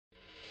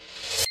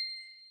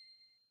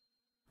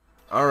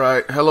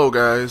Alright, hello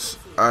guys.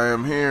 I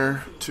am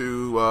here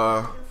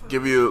to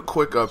give you a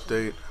quick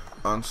update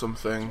on some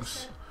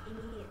things.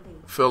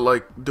 Felt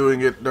like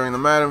doing it during the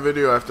Madden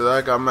video. After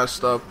that got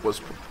messed up was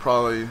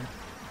probably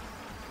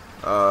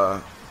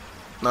not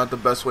the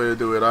best way to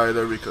do it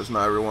either, because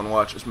not everyone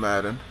watches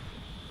Madden.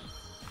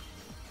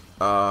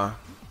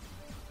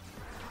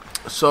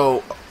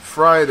 So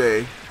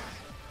Friday,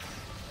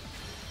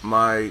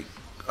 my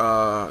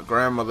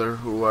grandmother,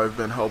 who I've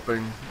been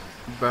helping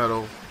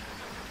battle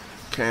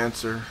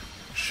cancer,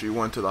 she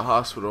went to the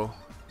hospital,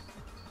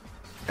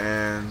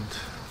 and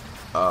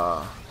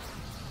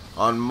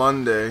on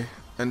Monday,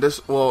 and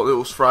it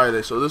was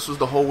Friday, so this was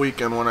the whole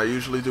weekend when I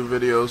usually do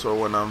videos or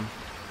when I'm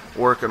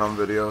working on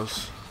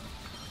videos.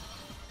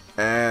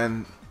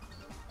 And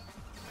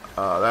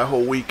that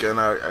whole weekend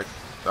I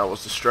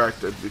was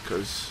distracted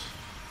because,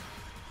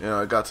 you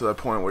know, it got to that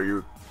point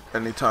where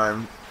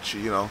anytime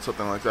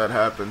something like that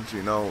happens,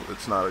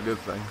 it's not a good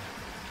thing.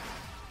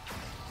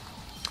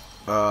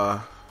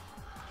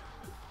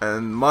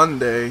 And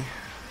Monday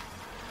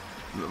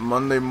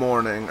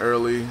morning,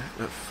 early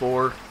at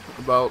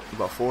about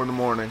 4 in the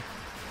morning,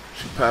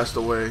 she passed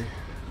away.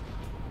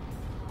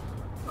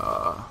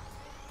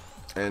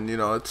 And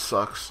it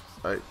sucks.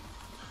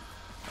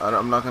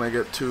 I'm not gonna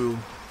get too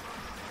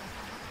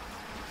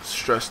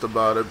stressed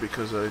about it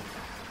because I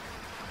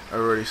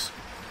already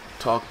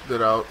talked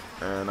it out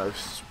and I've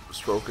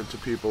spoken to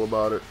people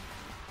about it.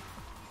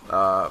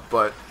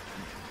 But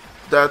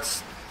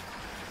that's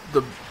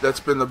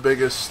been the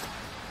biggest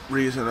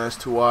reason as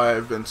to why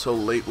I've been so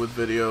late with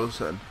videos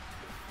and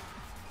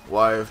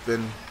why I've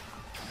been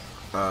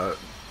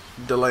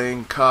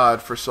delaying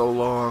COD for so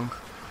long.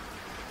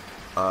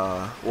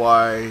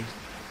 Why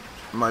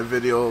my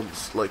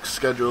videos, like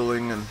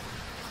scheduling and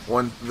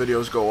when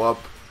videos go up,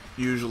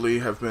 usually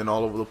have been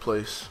all over the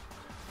place.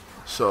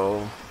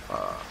 So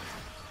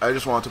I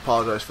just wanted to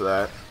apologize for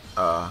that.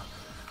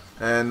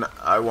 And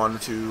I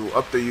wanted to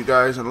update you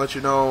guys and let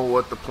you know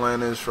what the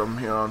plan is from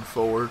here on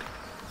forward.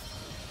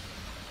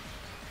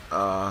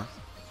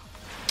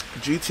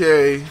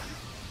 GTA,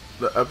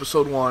 the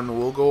episode 1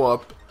 will go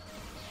up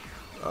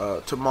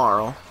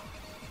tomorrow.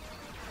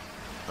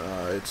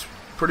 It's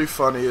pretty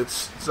funny.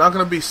 It's not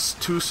gonna be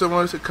too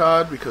similar to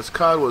COD, because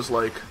COD was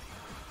like,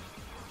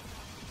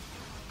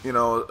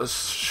 a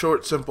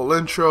short, simple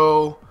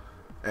intro,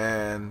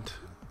 and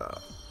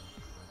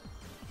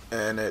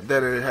then it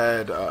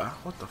had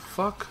what the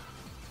fuck?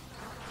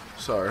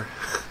 Sorry,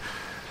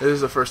 this is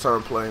the first time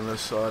I'm playing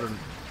this, so I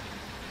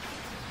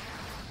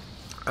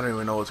don't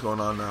even know what's going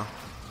on now.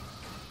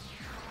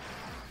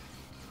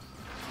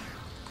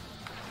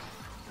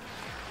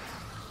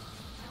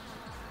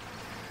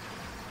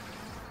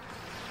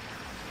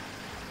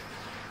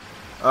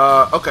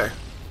 Okay.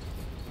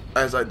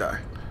 As I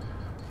die.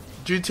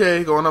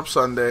 GTA going up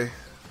Sunday,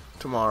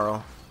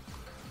 tomorrow.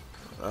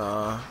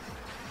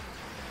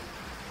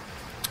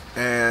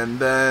 And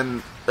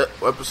then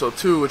episode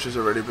 2, which has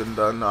already been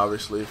done,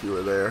 obviously, if you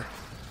were there.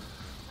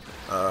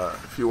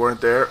 If you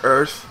weren't there,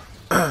 Earth,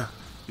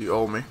 you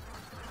owe me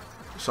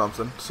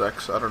something,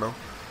 sex, I don't know.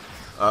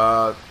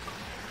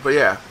 But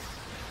yeah,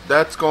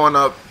 that's going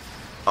up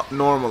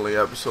normally,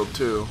 episode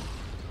 2.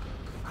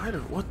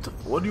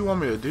 What do you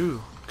want me to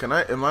do?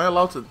 Am I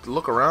allowed to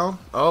look around?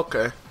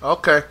 Okay.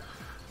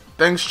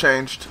 Things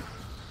changed.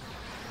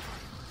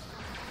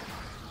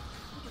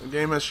 The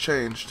game has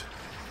changed.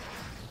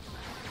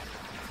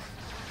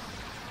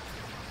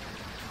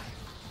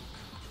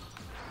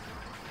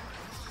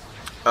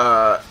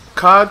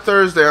 COD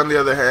Thursday, on the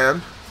other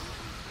hand,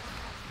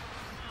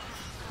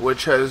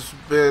 which has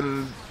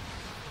been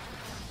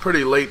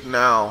pretty late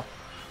now,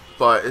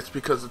 but it's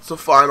because it's the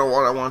final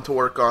one. I wanted to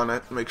work on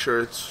it, make sure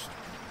it's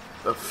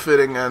a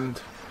fitting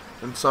end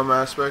in some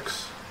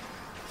aspects.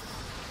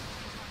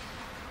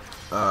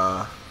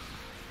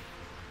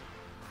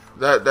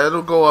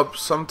 That'll go up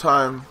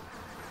sometime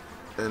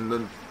in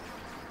the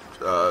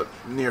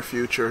near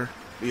future,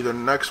 either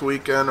next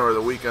weekend or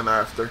the weekend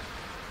after,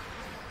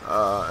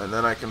 and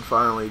then I can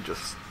finally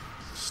just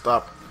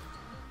stop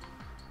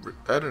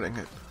editing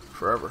it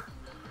forever.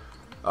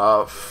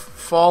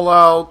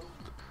 Fallout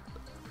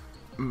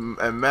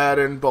and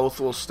Madden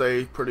both will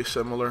stay pretty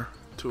similar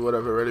to what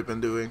I've already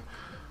been doing.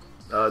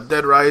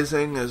 Dead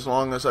Rising, as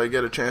long as I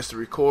get a chance to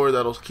record,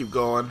 that'll keep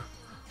going.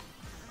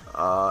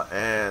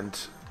 And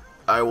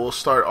I will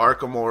start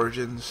Arkham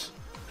Origins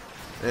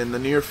in the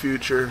near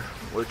future,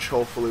 which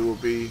hopefully will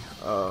be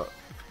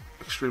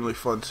extremely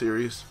fun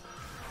series.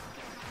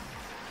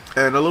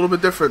 And a little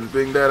bit different,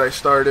 being that I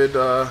started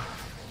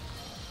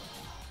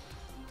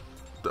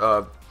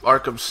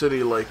Arkham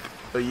City like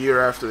a year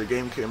after the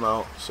game came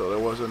out, so there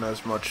wasn't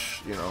as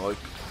much, like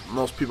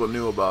most people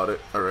knew about it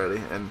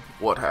already and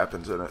what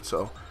happens in it.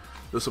 So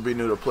this will be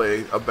new to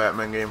play a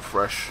Batman game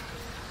fresh,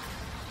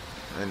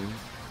 and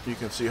you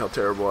can see how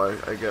terrible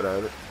I get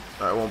at it.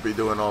 I won't be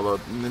doing all the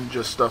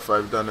ninja stuff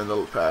I've done in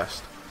the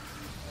past.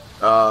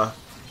 But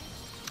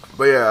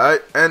yeah,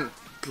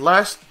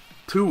 last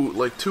 2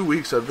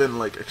 weeks I've been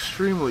like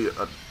extremely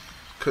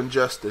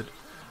congested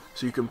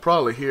so you can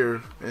probably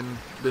hear in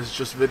this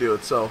just video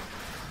itself,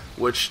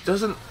 which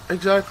doesn't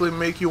exactly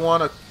make you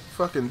want to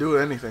fucking do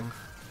anything.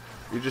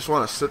 You just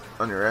want to sit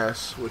on your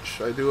ass,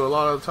 which I do a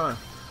lot of the time.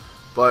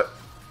 But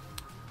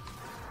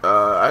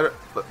I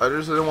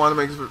just didn't want to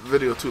make this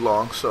video too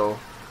long, so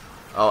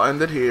I'll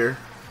end it here.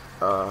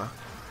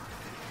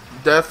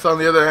 Death, on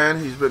the other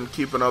hand, he's been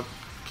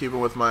keeping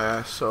with my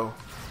ass, so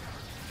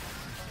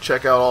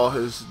check out all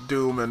his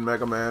Doom and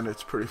Mega Man.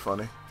 It's pretty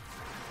funny.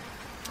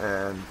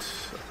 And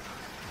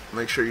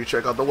make sure you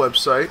check out the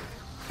website,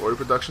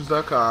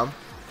 40productions.com.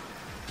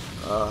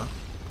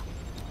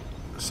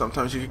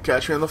 Sometimes you can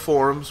catch me in the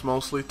forums,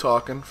 mostly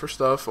talking for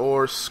stuff,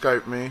 or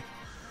Skype me,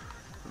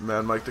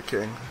 MADMike the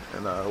King,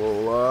 and I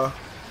will,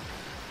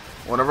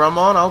 whenever I'm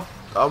on,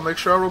 I'll make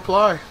sure I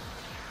reply,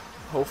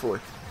 hopefully.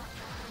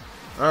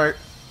 Alright,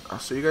 I'll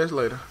see you guys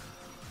later.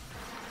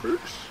 Peace.